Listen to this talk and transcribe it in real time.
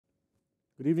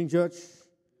Good evening, church.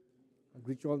 I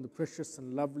greet you all in the precious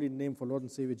and lovely name for Lord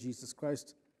and Savior Jesus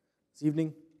Christ. This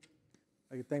evening,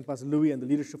 I can thank Pastor Louis and the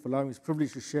leadership for allowing me this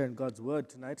privilege to share in God's word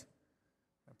tonight.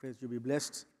 I pray that you'll be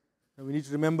blessed. And we need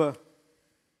to remember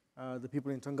the people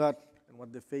in Tongat and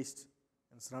what they faced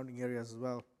and surrounding areas as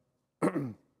well.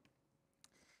 When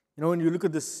you look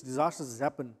at this disasters that's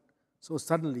happened so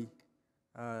suddenly,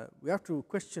 we have to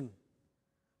question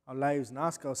our lives and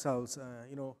ask ourselves,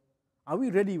 are we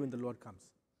ready when the Lord comes?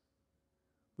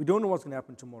 We don't know what's going to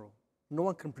happen tomorrow. No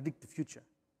one can predict the future.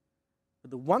 But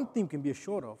the one thing you can be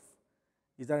assured of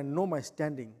is that I know my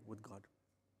standing with God.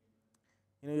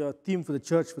 Your theme for the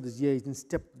church for this year is in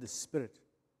step with the Spirit.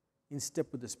 In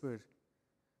step with the Spirit.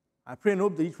 I pray and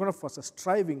hope that each one of us are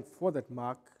striving for that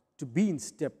mark to be in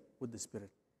step with the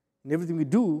Spirit. In everything we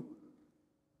do,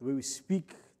 the way we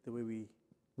speak, the way we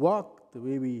walk, the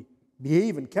way we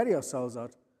behave and carry ourselves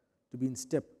out, to be in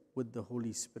step with the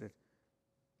Holy Spirit.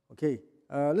 Okay,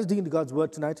 let's dig into God's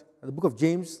word tonight. The book of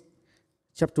James,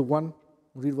 chapter 1,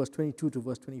 we'll read verse 22 to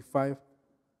verse 25.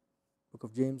 Book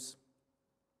of James.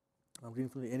 I'm reading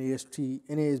from the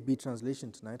NASB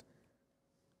translation tonight.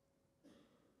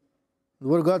 The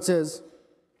word of God says,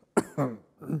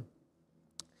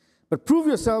 but prove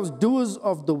yourselves doers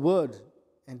of the word,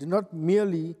 and do not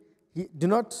merely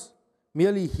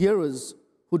hearers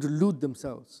who delude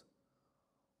themselves.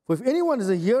 For if anyone is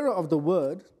a hearer of the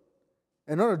word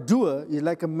and not a doer, he is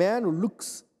like a man who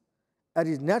looks at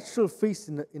his natural face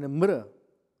in a mirror.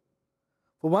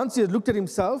 For once he has looked at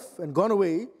himself and gone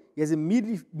away, he has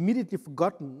immediately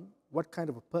forgotten what kind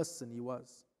of a person he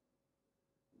was.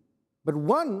 But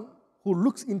one who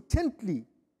looks intently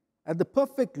at the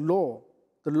perfect law,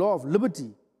 the law of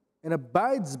liberty, and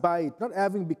abides by it, not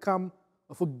having become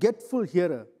a forgetful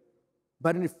hearer,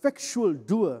 but an effectual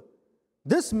doer,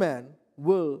 this man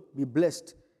will be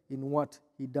blessed in what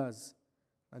he does.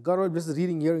 Now, God always blesses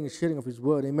reading, hearing, and sharing of His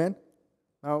word. Amen.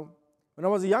 Now, when I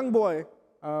was a young boy,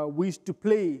 we used to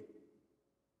play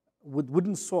with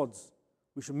wooden swords.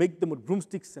 We should make them with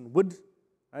broomsticks and wood,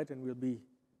 right? And we'll be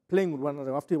playing with one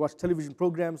another. After you watch television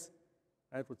programs,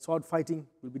 right, with sword fighting,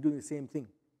 we'll be doing the same thing,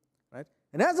 right?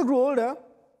 And as I grew older,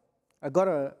 I got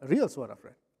a real sword after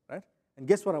it, right? And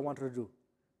guess what I wanted to do?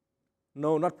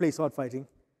 No, not play sword fighting,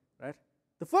 right?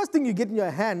 The first thing you get in your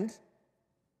hand,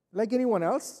 like anyone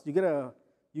else, you get an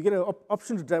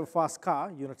option to drive a fast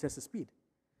car. You want to test the speed.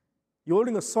 You're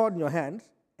holding a sword in your hand,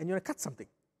 and you want to cut something,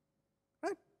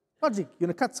 right? Logic, you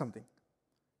want to cut something.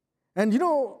 And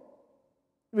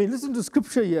listen to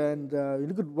Scripture here, and you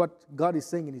look at what God is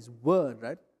saying in His Word,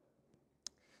 right?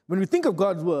 When we think of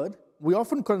God's Word, we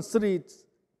often consider it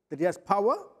that it has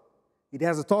power, it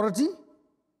has authority,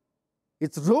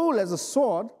 its role as a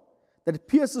sword that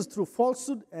pierces through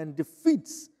falsehood and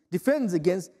defends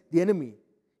against the enemy.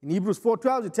 In Hebrews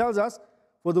 4:12, it tells us,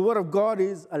 for the word of God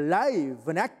is alive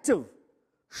and active,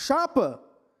 sharper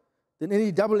than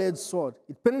any double-edged sword.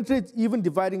 It penetrates even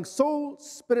dividing soul,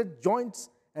 spirit, joints,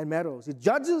 and marrows. It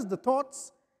judges the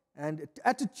thoughts and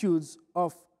attitudes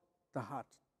of the heart.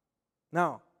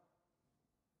 Now,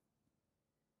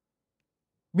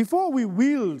 before we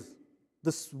wield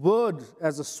this word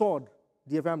as a sword,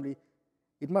 dear family,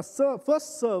 it must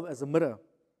first serve as a mirror.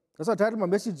 That's why I titled my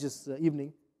message this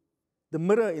evening, The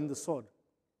Mirror in the Sword.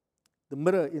 The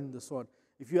mirror in the sword.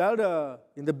 If you held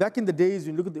back in the days,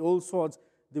 when you look at the old swords,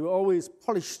 they were always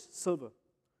polished silver.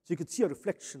 So you could see a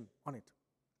reflection on it.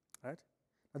 Right?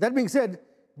 Now, that being said,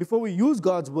 before we use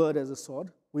God's word as a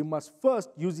sword, we must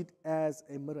first use it as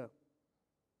a mirror.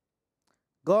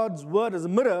 God's word as a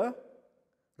mirror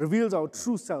reveals our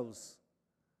true selves,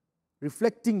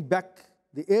 reflecting back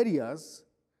the areas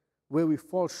where we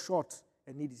fall short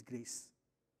and need His grace.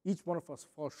 Each one of us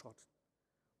falls short.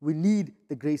 We need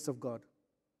the grace of God.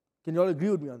 Can you all agree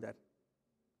with me on that?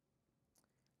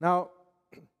 Now,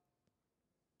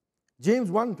 James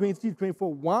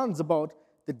 1:23-24 warns about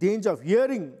the danger of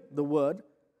hearing the word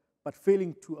but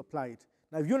failing to apply it.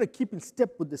 Now, if you want to keep in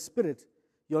step with the Spirit,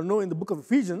 you'll know in the book of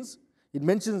Ephesians, it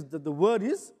mentions that the word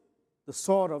is the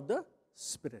sword of the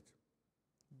Spirit.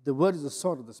 The word is the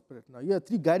sword of the Spirit. Now, you have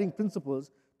three guiding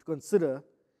principles to consider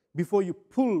before you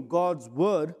pull God's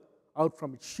word out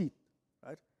from its sheath.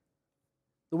 Right?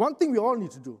 The one thing we all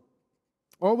need to do,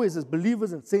 always as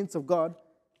believers and saints of God,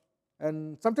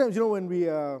 and sometimes, when we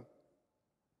learn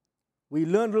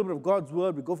a little bit of God's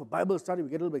word, we go for Bible study, we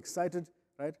get a little bit excited,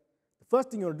 right? The first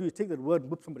thing you want to do is take that word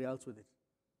and whip somebody else with it.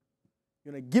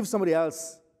 You want to give somebody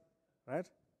else, right?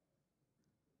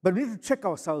 But we need to check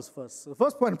ourselves first. So the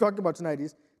first point I'm talking about tonight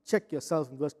is check yourself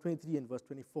in verse 23 and verse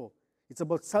 24. It's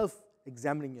about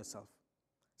self-examining yourself.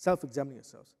 Self-examining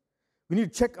yourselves. We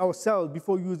need to check ourselves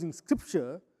before using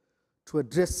Scripture to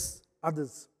address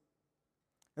others.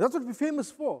 And that's what we're famous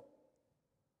for.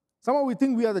 Somehow we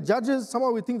think we are the judges.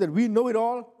 Somehow we think that we know it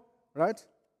all, right?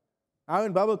 Now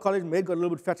in Bible college, my head got a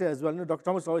little bit fatter as well. Dr.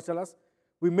 Thomas always tells us,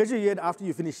 we measure your head after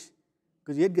you finish,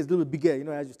 because your head gets a little bit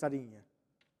bigger, as you're studying here,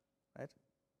 right?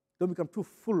 Don't become too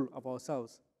full of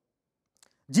ourselves.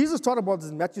 Jesus taught about this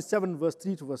in Matthew 7, verse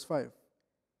 3 to verse 5.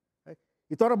 Right?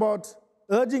 He thought about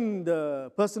urging the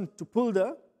person to pull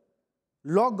the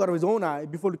log out of his own eye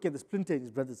before looking at the splinter in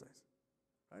his brother's eyes,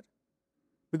 right?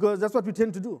 Because that's what we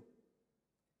tend to do.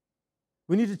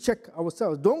 We need to check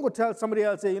ourselves. Don't go tell somebody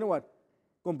else, say, you know what,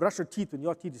 go and brush your teeth when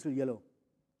your teeth is still yellow.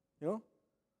 Or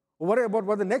worry about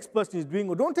what the next person is doing.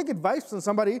 Or don't take advice from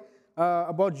somebody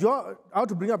about how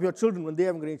to bring up your children when they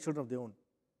haven't got any children of their own.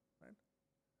 Right?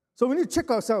 So we need to check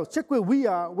ourselves, check where we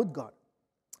are with God.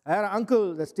 I had an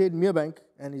uncle that stayed in Merebank,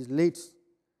 and he's late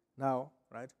now,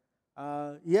 right?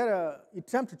 He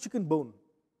tramped a chicken bone,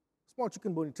 small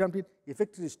chicken bone. He tramped it, he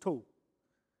affected his toe.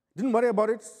 Didn't worry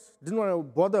about it, didn't want to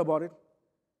bother about it.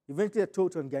 Eventually, that toe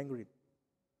turned gangrene.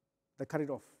 They cut it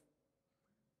off.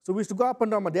 So we used to go up and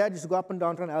down. My dad used to go up and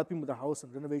down trying to help him with the house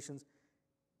and renovations.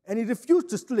 And he refused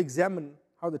to still examine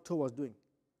how the toe was doing.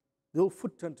 The whole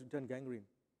foot turned gangrene.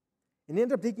 And he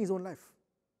ended up taking his own life.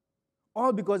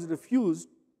 All because he refused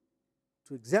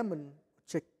to examine,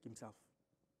 check himself.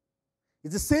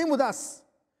 It's the same with us.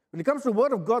 When it comes to the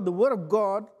Word of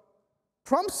God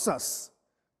prompts us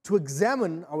to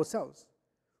examine ourselves.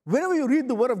 Whenever you read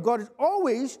the Word of God, it's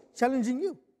always challenging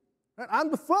you. Right? I'm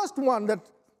the first one that,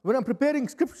 when I'm preparing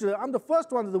Scripture, I'm the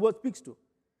first one that the Word speaks to.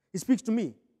 He speaks to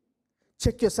me.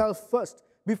 Check yourself first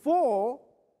before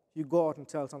you go out and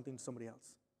tell something to somebody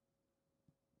else.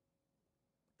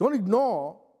 Don't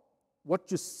ignore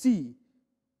what you see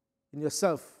in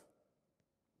yourself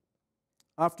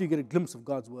after you get a glimpse of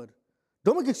God's Word.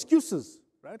 Don't make excuses,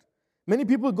 right? Many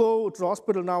people go to the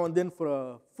hospital now and then for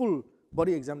a full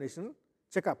body examination,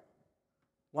 checkup,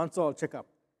 once all checkup.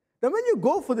 Then when you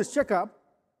go for this checkup,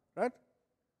 right,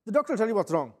 the doctor will tell you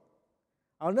what's wrong.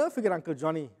 I'll never forget Uncle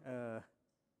Johnny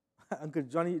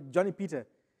Peter.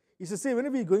 He used to say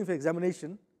whenever you're going for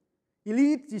examination, he'll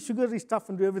eat his sugary stuff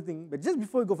and do everything, but just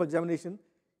before you go for examination,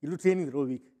 he'll do training the whole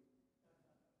week.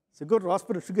 So go to the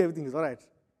hospital, sugar, everything is all right.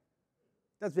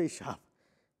 That's very sharp.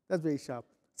 That's very sharp.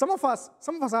 Some of us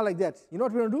are like that. You know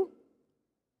what we're going to do?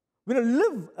 We're going to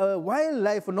live a wild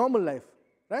life, a normal life,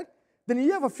 right? Then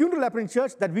you have a funeral happening in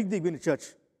church, that week day you're going to church.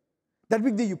 That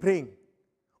week day you're praying.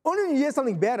 Only when you hear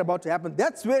something bad about to happen,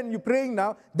 that's when you're praying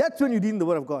now, that's when you're reading the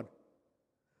Word of God.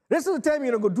 The rest of the time,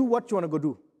 you're going to go do what you want to go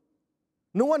do.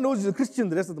 No one knows you're a Christian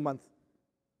the rest of the month,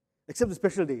 except the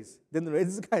special days. Then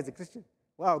this guy is a Christian.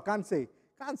 Wow, can't say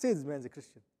this man's a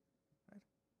Christian. Right?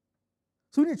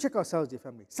 So we need to check ourselves, dear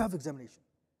family. Self-examination.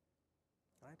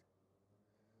 Right?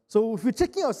 So if we're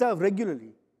checking ourselves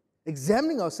regularly,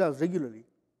 examining ourselves regularly,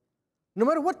 no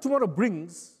matter what tomorrow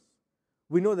brings,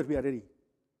 we know that we are ready.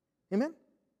 Amen?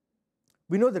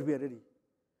 We know that we are ready.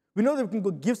 We know that we can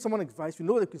go give someone advice. We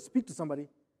know that we can speak to somebody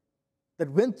that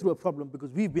went through a problem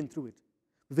because we've been through it.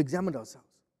 We've examined ourselves.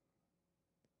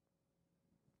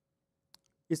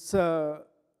 It's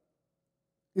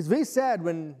very sad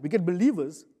when we get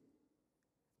believers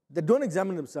that don't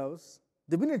examine themselves.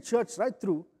 They've been in church right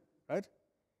through, right?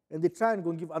 And they try and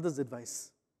go and give others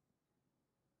advice.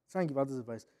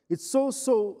 It's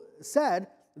so sad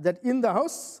that in the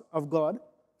house of God,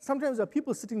 sometimes there are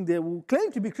people sitting there who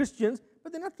claim to be Christians,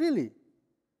 but they're not really.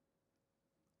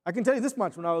 I can tell you this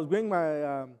much. When I was going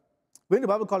to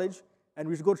Bible college, and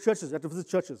we used to go to churches, we had to visit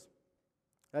churches.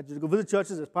 Right? You had to go visit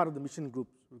churches as part of the mission group.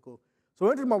 So I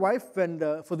went with my wife, and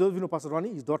for those of you who know Pastor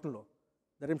Ronnie, his daughter-in-law.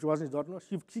 That time she wasn't his daughter-in-law,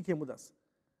 she came with us.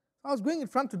 I was going in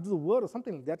front to do the word or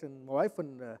something like that, and my wife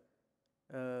and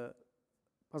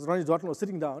Pastor Ronnie's daughter-in-law was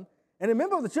sitting down, and a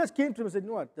member of the church came to him and said, you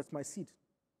know what, that's my seat.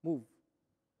 Move.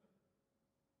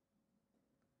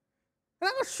 And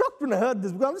I was shocked when I heard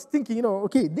this, because I was thinking,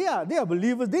 okay, they are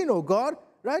believers, they know God,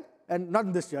 right? And not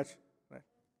in this church, right?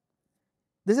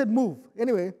 They said, move.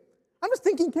 Anyway, I was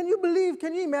thinking, can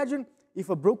you imagine if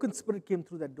a broken spirit came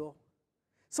through that door?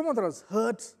 Someone that was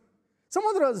hurt,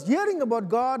 someone that was hearing about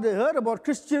God, they heard about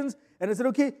Christians, and they said,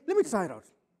 okay, let me try it out.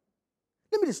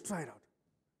 Let me just try it out,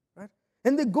 right?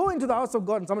 And they go into the house of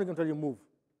God, and somebody can tell you, move.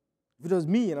 If it was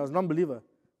me and I was a non-believer,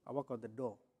 I'll walk out the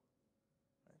door.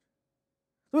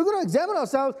 So we're going to examine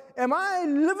ourselves. Am I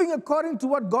living according to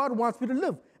what God wants me to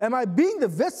live? Am I being the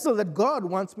vessel that God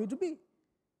wants me to be?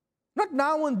 Not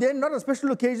now and then, not on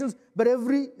special occasions, but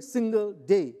every single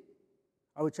day.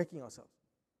 Are we checking ourselves?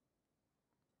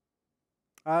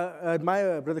 I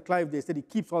admire Brother Clive. They said he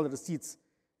keeps all the receipts.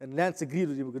 And Lance agreed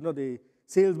with him because, the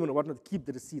salesman or whatnot keep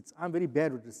the receipts. I'm very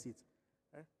bad with receipts.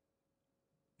 Right?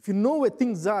 If you know where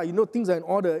things are, you know things are in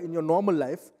order in your normal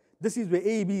life, this is where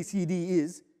A, B, C, D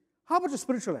is, how about your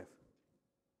spiritual life?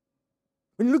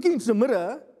 When you're looking into the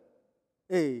mirror,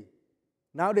 hey,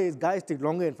 nowadays guys take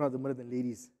longer in front of the mirror than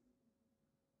ladies.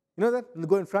 You know that? When they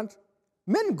go in front?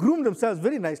 Men groom themselves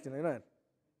very nicely, you know that?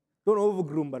 Don't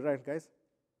over-groom, but right, guys?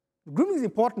 Grooming is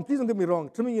important, please don't get me wrong.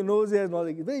 Trimming your nose hairs and all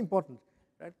that is very important,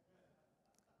 right?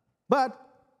 But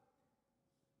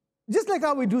just like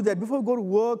how we do that before we go to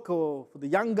work, or for the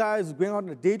young guys going out on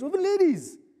a date, or the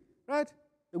ladies, right?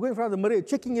 They're going in front of the mirror,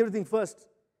 checking everything first.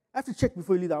 I have to check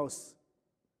before you leave the house,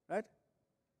 right?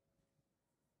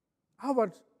 How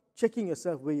about checking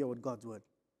yourself where you're with God's word?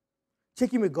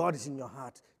 Checking where God is in your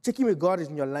heart. Checking where God is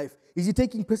in your life. Is He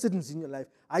taking precedence in your life?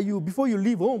 Are you, before you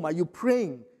leave home, are you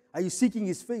praying? Are you seeking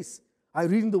His face? Are you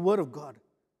reading the word of God?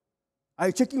 Are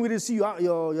you checking whether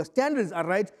your standards are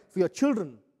right for your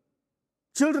children?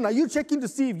 Children, are you checking to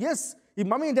see if, yes, if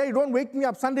mommy and daddy don't wake me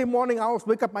up Sunday morning, I'll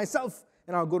wake up myself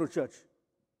and I'll go to church?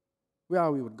 Where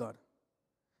are we with God?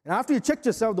 And after you checked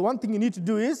yourself, the one thing you need to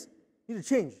do is, you need to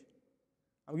change.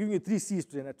 I'm giving you 3 C's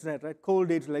tonight, right? Cold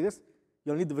days like this,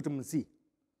 you'll need the vitamin C.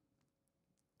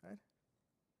 Right?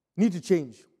 Need to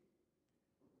change.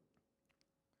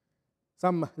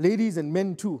 Some ladies and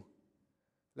men too.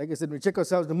 Like I said, when you check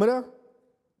yourselves in the mirror,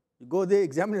 you go there,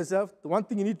 examine yourself. The one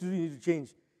thing you need to do, you need to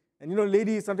change. And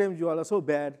ladies, sometimes you all are so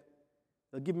bad,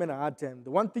 they'll give men a hard time.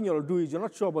 The one thing you'll do is, you're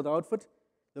not sure about the outfit,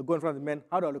 you'll go in front of the men,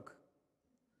 how do I look?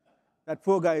 That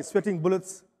poor guy is sweating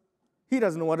bullets. He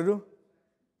doesn't know what to do.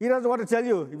 He doesn't know what to tell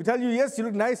you. If he tells you, yes, you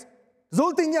look nice, this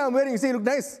whole thing I'm wearing, you say you look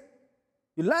nice.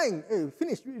 You're lying. Hey,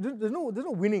 finished. There's no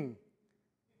winning.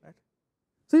 Right?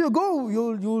 So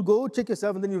you'll go check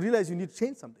yourself, and then you realize you need to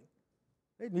change something.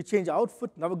 Right? You need to change your outfit,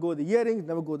 never go with the earrings,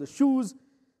 never go with the shoes.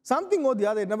 Something or the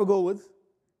other, never go with.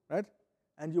 Right?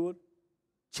 And you will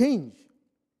change.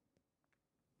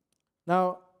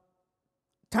 Now,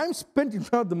 time spent in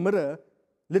front of the mirror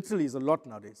literally is a lot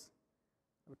nowadays.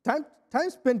 Time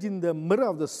spent in the mirror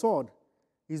of the sword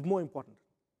is more important.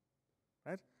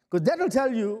 Right? Because that will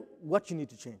tell you what you need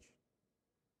to change.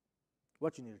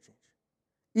 What you need to change.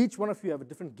 Each one of you have a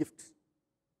different gift.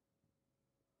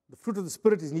 The fruit of the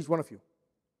Spirit is in each one of you.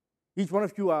 Each one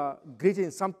of you are greater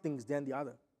in some things than the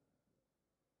other.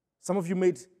 Some of you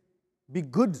may be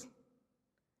good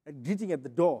at greeting at the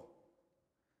door,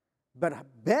 but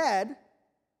bad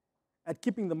at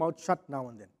keeping the mouth shut now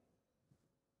and then.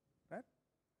 Right?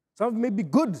 Some of you may be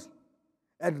good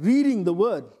at reading the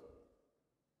word,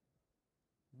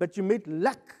 but you may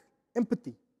lack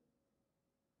empathy.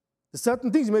 There's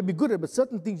certain things you may be good at, but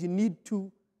certain things you need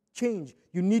to change.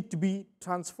 You need to be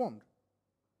transformed,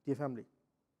 dear family.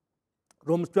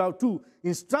 Romans 12:2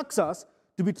 instructs us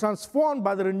to be transformed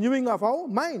by the renewing of our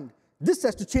mind. This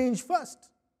has to change first.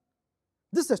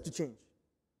 This has to change.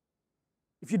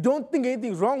 If you don't think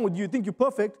anything's wrong with you, you think you're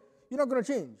perfect, you're not going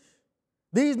to change.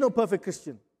 There is no perfect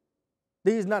Christian.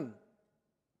 There is none.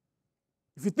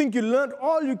 If you think you learned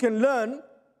all you can learn,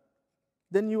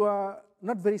 then you are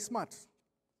not very smart.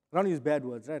 I don't use bad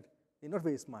words, right? You're not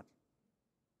very smart.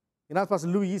 You know, Pastor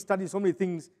Louis, he studied so many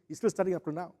things, he's still studying up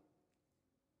to now.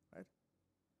 Right?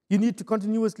 You need to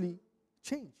continuously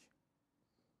change.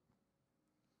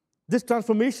 This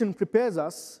transformation prepares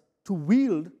us to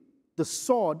wield the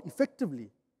sword effectively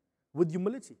with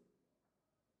humility.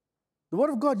 The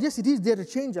Word of God, yes, it is there to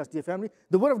change us, dear family.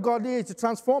 The Word of God is to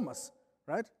transform us,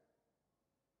 right?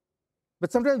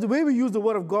 But sometimes the way we use the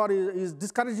Word of God is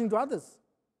discouraging to others.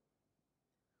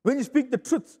 When you speak the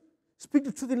truth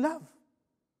in love.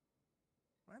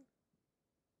 Right?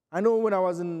 I know when I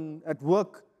was at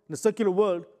work in the secular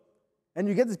world, and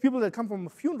you get these people that come from a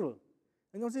funeral,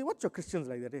 and they'll say, what's your Christians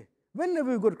like that? Eh?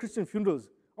 Whenever we go to Christian funerals,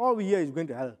 all we hear is going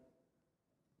to hell.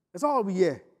 That's all we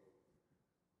hear.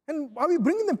 And are we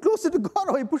bringing them closer to God,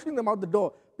 or are we pushing them out the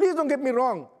door? Please don't get me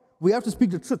wrong. We have to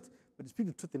speak the truth, but speak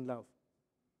the truth in love.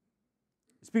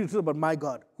 Speak the truth about my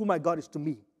God, who my God is to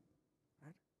me.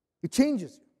 Right? It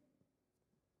changes you.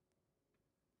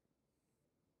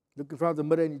 Look in front of the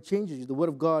mirror and it changes you. The Word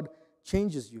of God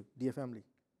changes you, dear family.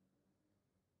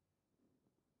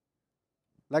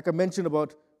 Like I mentioned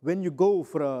about when you go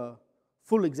for a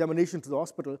full examination to the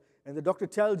hospital and the doctor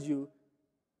tells you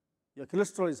your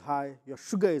cholesterol is high, your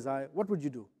sugar is high, what would you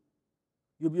do?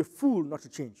 You'll be a fool not to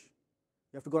change.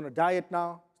 You have to go on a diet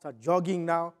now, start jogging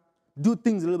now, do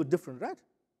things a little bit different, right?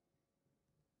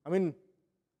 I mean,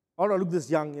 although I look this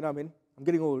young, I'm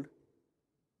getting old.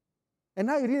 And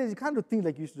now you realize you can't do things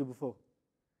like you used to do before.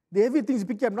 The heavy things you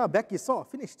pick up now, back is sore,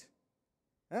 finished.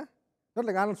 Huh? Not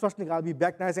like Arnold Schwarzenegger, I'll be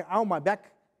back now, I say, ow, my back.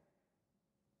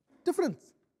 difference.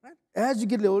 Right? As you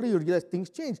get older, you realize things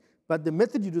change. But the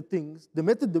method you do things,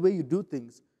 the way you do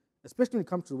things, especially when it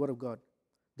comes to the Word of God,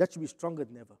 that should be stronger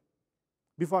than ever.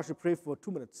 Before I should pray for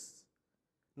 2 minutes.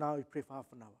 Now you pray for half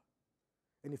an hour.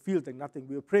 And it feels like nothing.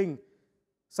 We were praying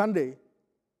Sunday,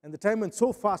 and the time went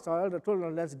so fast, our elder told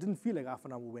us it didn't feel like half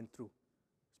an hour we went through,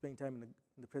 spending time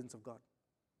in the presence of God.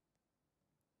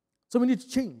 So we need to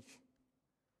change.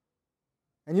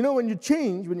 And you know, when you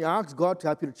change, when you ask God to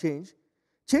help you to change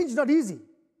is not easy.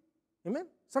 Amen?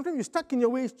 Sometimes you're stuck in your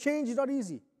ways. Change is not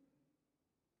easy.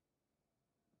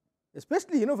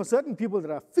 Especially, you know, for certain people that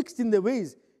are fixed in their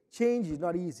ways, change is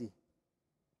not easy.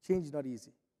 Change is not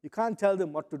easy. You can't tell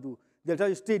them what to do. They'll tell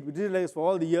you straight, we did it like this for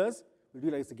all the years, we'll do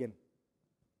it like this again.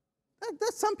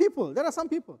 There's some people. There are some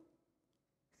people.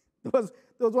 There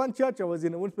was one church I was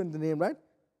in, I won't mention the name, right?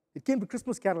 It came to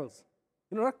Christmas carols.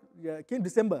 You know what? Yeah, it came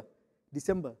December.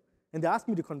 And they asked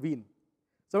me to convene.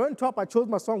 So I went top, I chose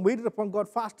my song, waited upon God,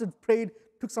 fasted, prayed,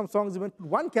 took some songs, went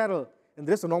one carol, and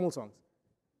the rest are normal songs.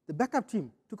 The backup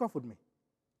team took off with me.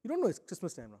 You don't know it's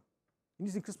Christmas time now. You need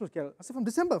to sing Christmas carol. I said, from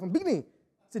December, from beginning.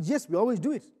 I said, yes, we always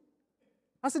do it.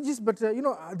 I said, yes, but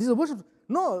these are worship.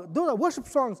 No, those are worship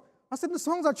songs. I said, the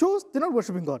songs I chose, they're not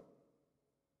worshiping God.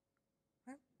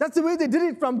 Right? That's the way they did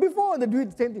it from before, and they do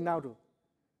it the same thing now too.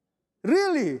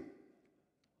 Really?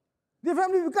 Dear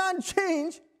family, we can't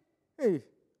change. Hey,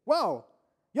 wow.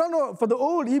 You all know, for the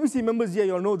old EBC members here,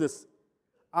 you all know this.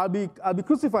 I'll be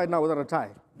crucified now without a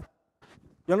tie.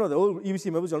 You all know the old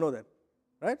EBC members, you all know that.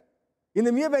 Right? In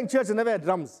the Merebank church, they never had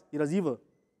drums. It was evil.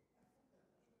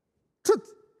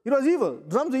 Truth. It was evil.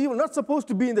 Drums are evil. Not supposed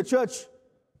to be in the church.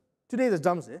 Today there's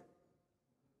drums, eh?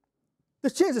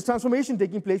 There's change. There's transformation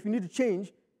taking place. We need to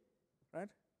change. Right?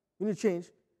 We need to change.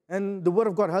 And the Word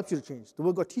of God helps you to change. The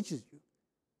Word of God teaches you.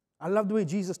 I love the way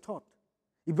Jesus taught.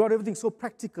 He brought everything so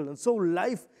practical and so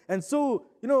life and so,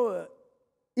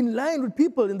 in line with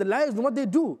people in the lives and what they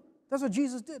do. That's what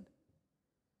Jesus did.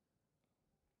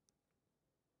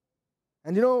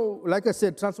 And like I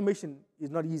said, transformation is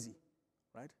not easy,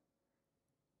 right?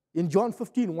 In John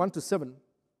 15, 1-7,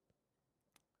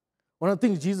 one of the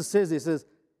things Jesus says, he says,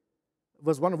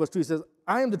 verse 1 and verse 2, he says,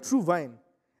 I am the true vine,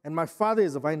 and my Father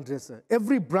is a vine dresser.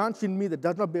 Every branch in me that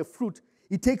does not bear fruit,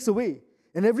 he takes away.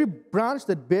 And every branch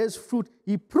that bears fruit,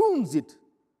 he prunes it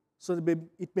so that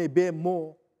it may bear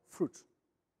more fruit.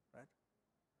 Right?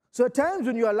 So at times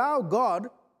when you allow God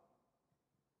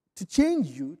to change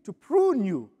you, to prune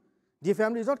you, dear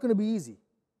family, it's not going to be easy,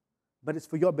 but it's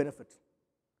for your benefit.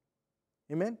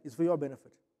 Amen? It's for your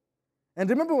benefit. And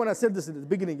remember when I said this in the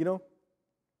beginning,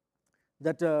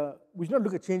 that we should not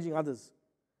look at changing others.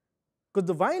 Because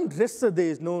the vine dresser there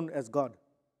is known as God.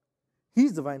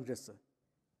 He's the vine dresser.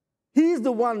 He's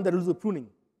the one that will do the pruning.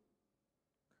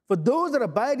 For those that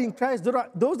abide in Christ,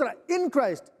 those that are in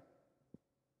Christ,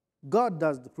 God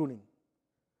does the pruning,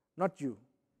 not you.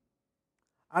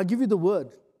 I'll give you the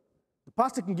word. The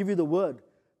pastor can give you the word.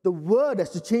 The word has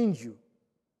to change you,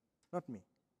 not me.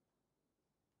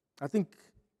 I think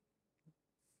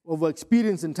over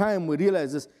experience and time, we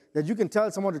realize this, that you can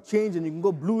tell someone to change and you can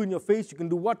go blue in your face, you can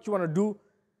do what you want to do.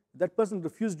 That person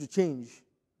refuses to change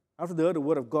after they heard the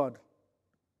word of God.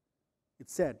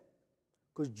 It's sad,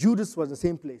 because Judas was in the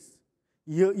same place.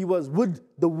 He was with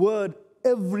the word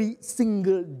every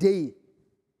single day.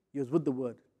 He was with the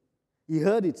word. He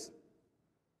heard it.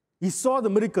 He saw the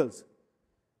miracles,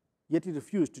 yet he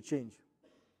refused to change.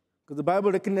 Because the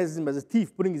Bible recognizes him as a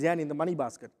thief putting his hand in the money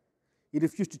basket. He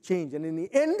refused to change. And in the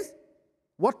end,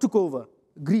 what took over?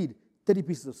 Greed, 30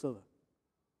 pieces of silver.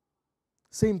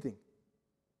 Same thing.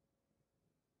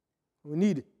 We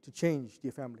need to change,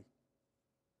 dear family.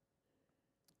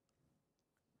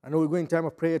 I know we're going time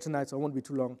of prayer tonight, so I won't be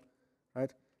too long,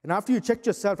 right? And after you checked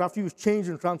yourself, after you've changed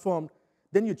and transformed,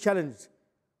 then you're challenged.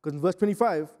 Because in verse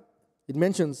 25, it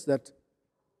mentions that,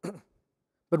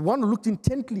 but one who looked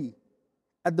intently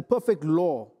at the perfect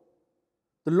law,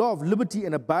 the law of liberty,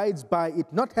 and abides by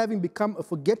it, not having become a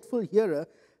forgetful hearer,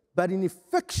 but an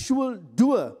effectual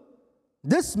doer,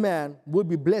 this man will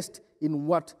be blessed in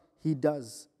what he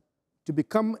does. To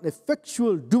become an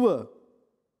effectual doer,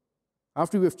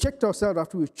 after we've checked ourselves,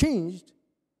 after we've changed,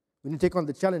 we need to take on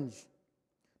the challenge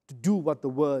to do what the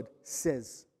Word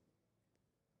says.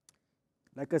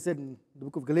 Like I said in the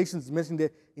book of Galatians, it's mentioned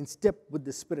there, in step with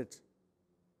the Spirit.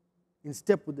 In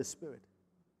step with the Spirit.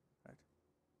 Right?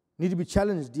 You need to be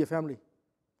challenged, dear family.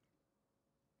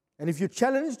 And if you're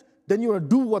challenged, then you want to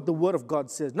do what the Word of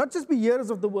God says. Not just be hearers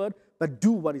of the Word, but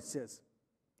do what it says.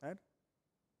 Right?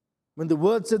 When the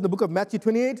Word says in the book of Matthew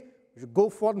 28, you should go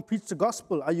forth and preach the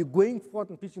gospel. Are you going forth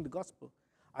and preaching the gospel?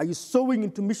 Are you sowing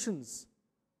into missions?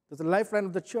 That's the lifeline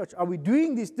of the church. Are we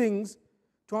doing these things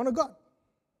to honor God?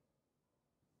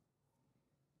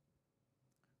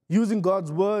 Using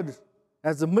God's word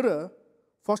as a mirror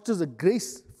fosters a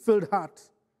grace-filled heart.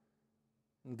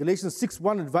 And Galatians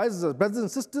 6:1 advises us, brothers and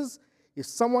sisters, if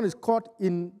someone is caught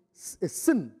in a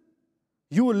sin,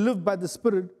 you will live by the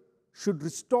Spirit, should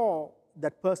restore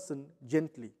that person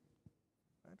gently.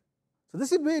 Right? So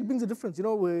this is where it brings a difference,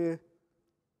 where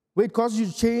it causes you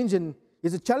to change, and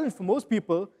is a challenge for most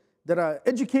people that are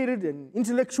educated and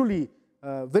intellectually,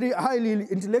 very highly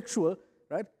intellectual,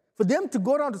 right? For them to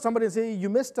go down to somebody and say, you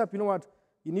messed up, you know what,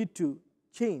 you need to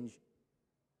change.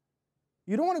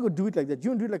 You don't want to go do it like that.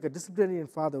 You want to do it like a disciplinarian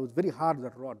father who's very hard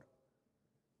with that rod.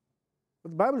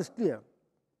 But the Bible is clear.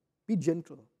 Be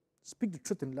gentle. Speak the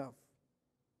truth in love.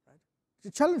 Right? It's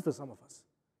a challenge for some of us.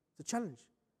 It's a challenge.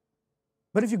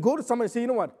 But if you go to somebody and say, you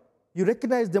know what, you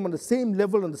recognize them on the same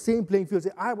level, on the same playing field,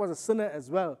 say, I was a sinner as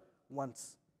well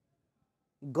once.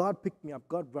 God picked me up.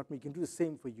 God brought me. He can do the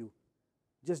same for you.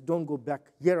 Just don't go back.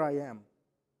 Here I am.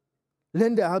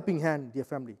 Lend a helping hand, dear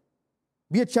family.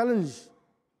 Be a challenge.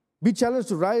 Be challenged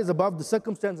to rise above the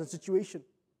circumstance and situation.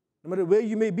 No matter where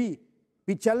you may be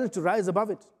challenged to rise above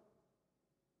it.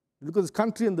 Look at this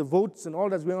country and the votes and all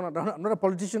that's going on. I'm not a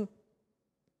politician.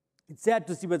 It's sad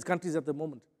to see where this country is at the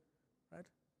moment. Right?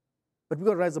 But we've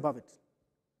got to rise above it.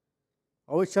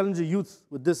 I always challenge the youth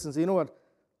with this and say, you know what?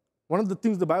 One of the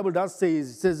things the Bible does say is,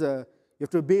 it says you have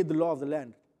to obey the law of the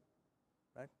land.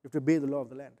 Right? You have to obey the law of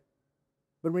the land.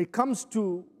 But when it comes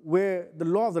to where the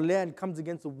law of the land comes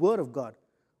against the word of God,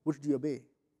 which do you obey?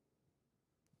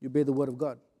 You obey the word of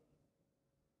God.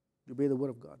 You obey the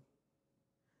word of God.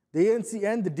 The ANC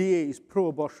and the DA is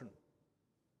pro-abortion.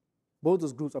 Both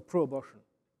those groups are pro-abortion.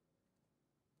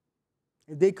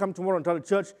 If they come tomorrow and tell the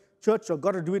church, you've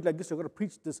got to do it like this, you've got to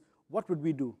preach this, what would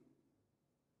we do?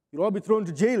 You'll all be thrown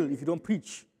to jail if you don't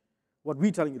preach what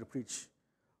we're telling you to preach.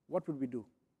 What would we do?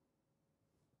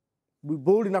 We're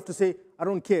bold enough to say, I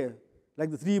don't care.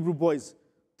 Like the 3 Hebrew boys,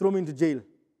 throw me into jail.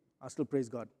 I still praise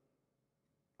God.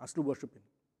 I still worship Him.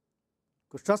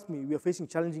 Because trust me, we are facing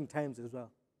challenging times as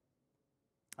well.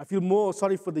 I feel more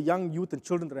sorry for the young youth and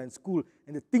children that are in school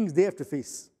and the things they have to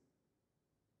face.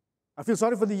 I feel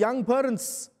sorry for the young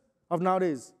parents of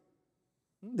nowadays.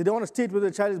 They don't want to state whether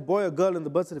the child is boy or girl in the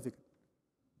birth certificate.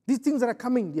 These things that are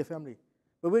coming, dear family.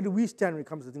 But where do we stand when it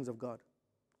comes to the things of God?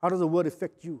 How does the word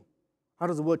affect you? How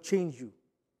does the word change you?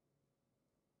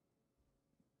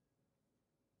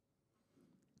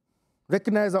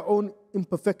 Recognize our own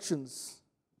imperfections.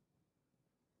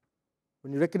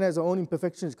 When you recognize our own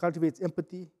imperfections, it cultivates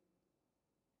empathy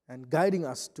and guiding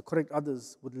us to correct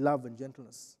others with love and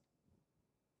gentleness.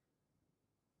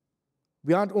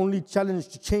 We aren't only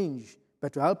challenged to change,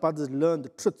 but to help others learn the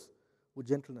truth with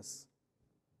gentleness.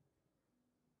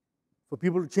 For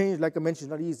people to change, like I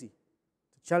mentioned, is not easy.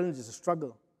 The challenge is a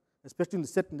struggle, especially in the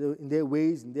set in their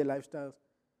ways, in their lifestyles.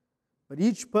 But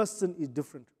each person is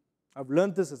different. I've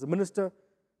learned this as a minister,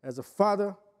 as a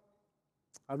father.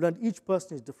 I've learned each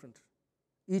person is different.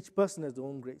 Each person has their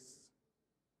own grace.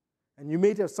 And you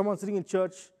may have someone sitting in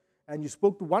church and you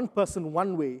spoke to one person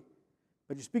one way,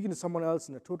 but you're speaking to someone else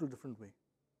in a total different way.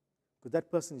 Because that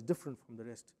person is different from the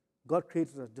rest. God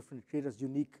created us different, created us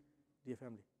unique, dear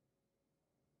family.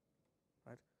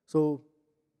 Right? So,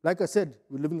 like I said,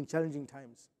 we're living in challenging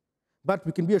times. But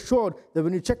we can be assured that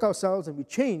when we check ourselves and we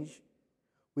change,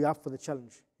 we are up for the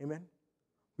challenge. Amen?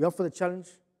 We are up for the challenge.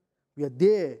 We are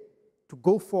there to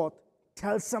go forth,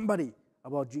 tell somebody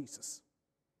about Jesus.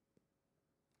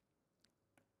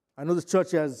 I know this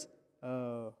church has,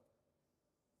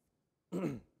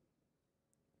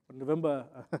 November,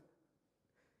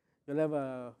 you'll have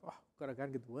God, I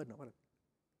can't get the word now.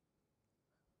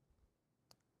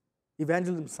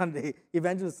 Evangelism Sunday,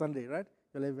 right?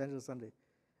 You'll have Evangelism Sunday.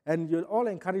 And you're all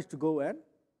encouraged to go and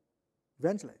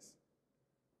evangelize.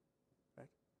 Right?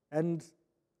 And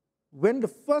when the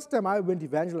first time I went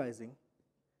evangelizing,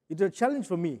 it was a challenge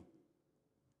for me.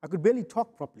 I could barely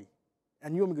talk properly,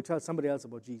 and you want me to tell somebody else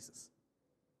about Jesus.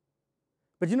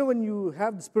 But you know when you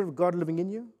have the Spirit of God living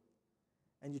in you,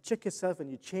 and you check yourself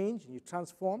and you change and you're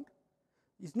transformed,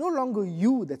 it's no longer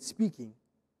you that's speaking,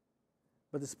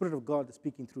 but the Spirit of God that's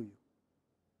speaking through you.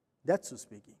 That's who's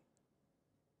speaking.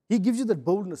 He gives you that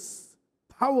boldness,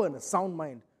 power, and a sound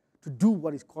mind to do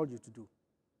what He's called you to do.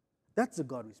 That's the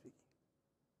God we're speaking.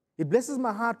 It blesses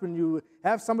my heart when you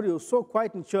have somebody who's so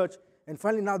quiet in church and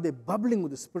finally now they're bubbling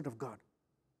with the Spirit of God.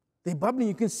 They're bubbling.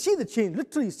 You can see the change,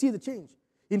 literally see the change.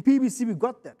 In PBC, we've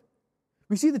got that.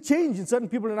 We see the change in certain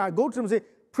people, and I go to them and say,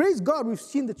 praise God, we've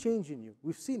seen the change in you.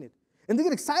 We've seen it. And they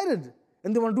get excited,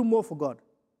 and they want to do more for God.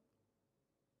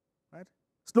 Right?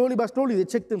 Slowly but slowly, they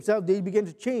check themselves. They begin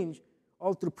to change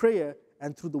all through prayer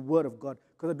and through the Word of God.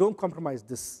 Because I don't compromise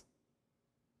this.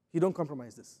 You don't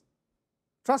compromise this.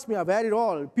 Trust me, I've had it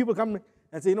all. People come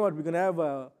and say, you know what, we're going to have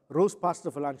a roast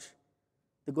pasta for lunch.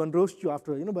 They're going to roast you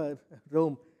after, by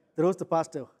Rome. They roast the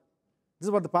pastor. This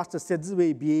is what the pastor said. This is the way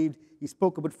he behaved. He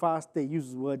spoke a bit fast. They used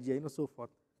his word here, so forth.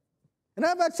 And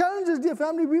I've had challenges, dear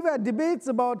family. We've had debates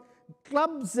about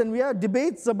clubs, and we have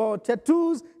debates about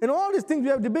tattoos, and all these things we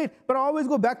have debate. But I always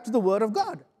go back to the Word of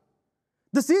God.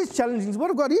 This is challenging. The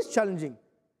Word of God is challenging.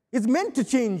 It's meant to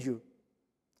change you.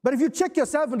 But if you check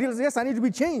yourself and realize, yes, I need to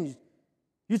be changed,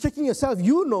 you're checking yourself,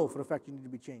 you know for a fact you need to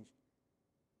be changed.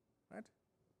 Right?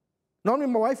 Normally,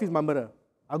 my wife is my mirror.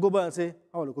 I go by and say,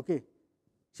 oh, look, okay.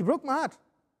 She broke my heart.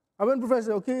 I went to the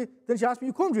professor, okay. Then she asked me,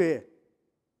 you combed your hair.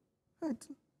 I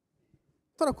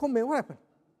thought I combed my hair. What happened?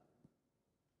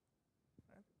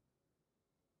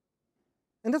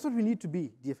 And that's what we need to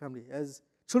be, dear family, as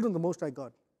children of the Most High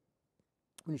God.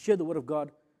 When you share the Word of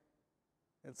God,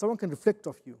 and someone can reflect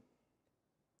off you,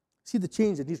 see the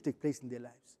change that needs to take place in their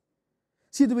lives.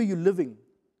 See the way you're living.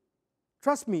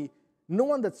 Trust me, no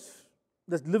one that's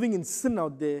living in sin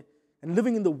out there and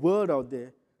living in the world out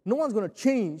there, no one's going to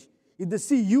change if they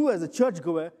see you as a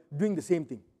churchgoer doing the same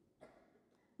thing.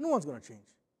 No one's going to change.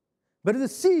 But if they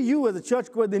see you as a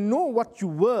churchgoer, they know what you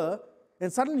were,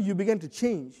 and suddenly you begin to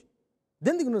change,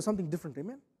 then they're going to know something different,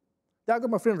 amen? I got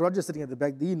my friend Roger sitting at the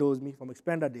back. He knows me from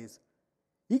Expander days.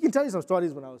 He can tell you some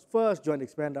stories when I was first joined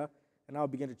Expander, and now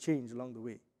began to change along the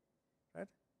way. Right?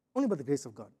 Only by the grace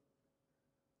of God.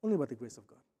 Only by the grace of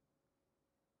God.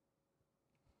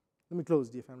 Let me close,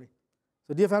 dear family.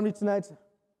 So, dear family, tonight, I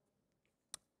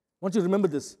want you to remember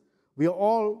this. We are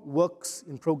all works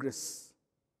in progress.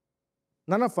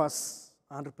 None of us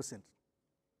 100%.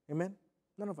 Amen?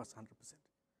 None of us 100%.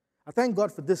 I thank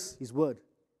God for this, His Word.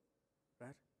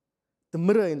 Right? The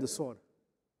mirror in the sword.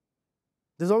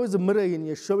 There's always a mirror in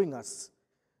here showing us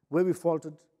where we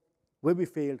faltered, where we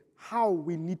failed, how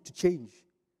we need to change,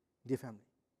 dear family.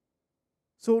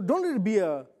 So don't let it be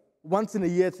a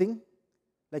once-in-a-year thing,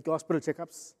 like your hospital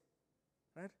checkups.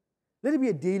 Right? Let it be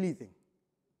a daily thing.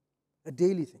 A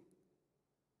daily thing.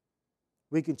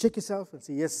 Where you can check yourself and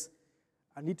say, yes,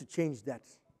 I need to change that.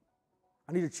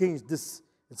 I need to change this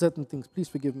and certain things. Please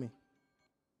forgive me.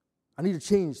 I need to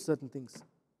change certain things.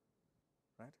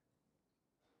 Right?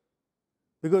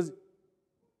 Because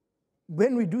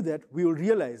when we do that, we will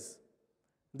realize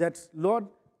that, Lord,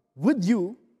 with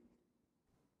you,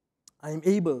 I am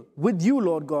able, with you,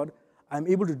 Lord God, I am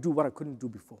able to do what I couldn't do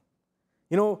before.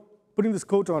 Putting this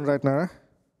coat on right now,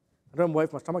 I don't know, my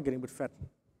wife, my stomach getting a bit fat. I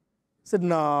said,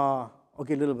 nah,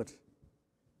 okay, a little bit.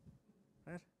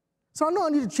 Right? So I know I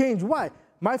need to change. Why?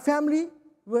 My family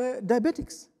were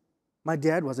diabetics. My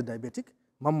dad was a diabetic.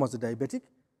 Mom was a diabetic.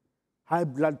 High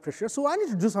blood pressure. So I need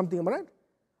to do something about it.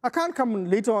 I can't come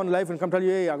later on in life and come tell you,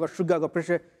 hey, I got sugar, I got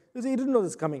pressure. You say, you didn't know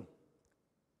this is coming.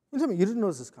 You tell me, you didn't know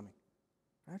this is coming.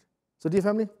 Right? So, dear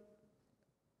family,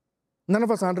 none of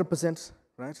us are 100%,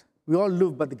 right? We all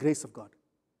live by the grace of God.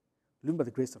 We live by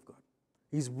the grace of God.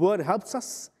 His Word helps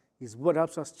us. His Word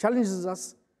helps us, challenges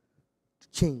us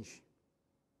to change.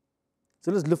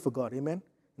 So let's live for God, amen?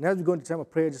 And as we go into time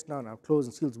of prayer just now, and I'll close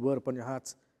and seal His Word upon your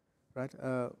hearts, right?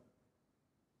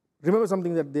 Remember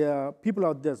something, that there are people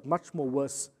out there much more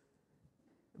worse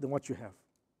than what you have.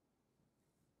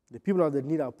 There are people out there that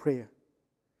need our prayer,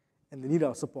 and they need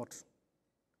our support.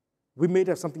 We may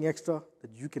have something extra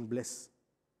that you can bless.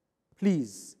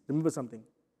 Please remember something.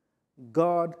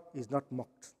 God is not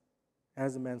mocked.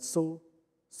 As a man sows,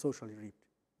 so shall he reap.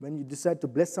 When you decide to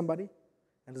bless somebody,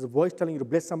 and there's a voice telling you to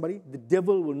bless somebody, the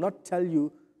devil will not tell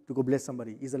you to go bless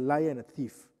somebody. He's a liar and a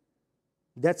thief.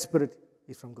 That spirit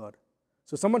is from God.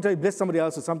 So someone tell you bless somebody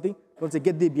else or something, don't say,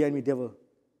 get thee behind me, devil.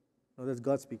 No, that's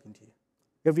God speaking to you.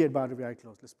 Every head bowed, every eye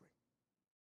closed. Let's pray.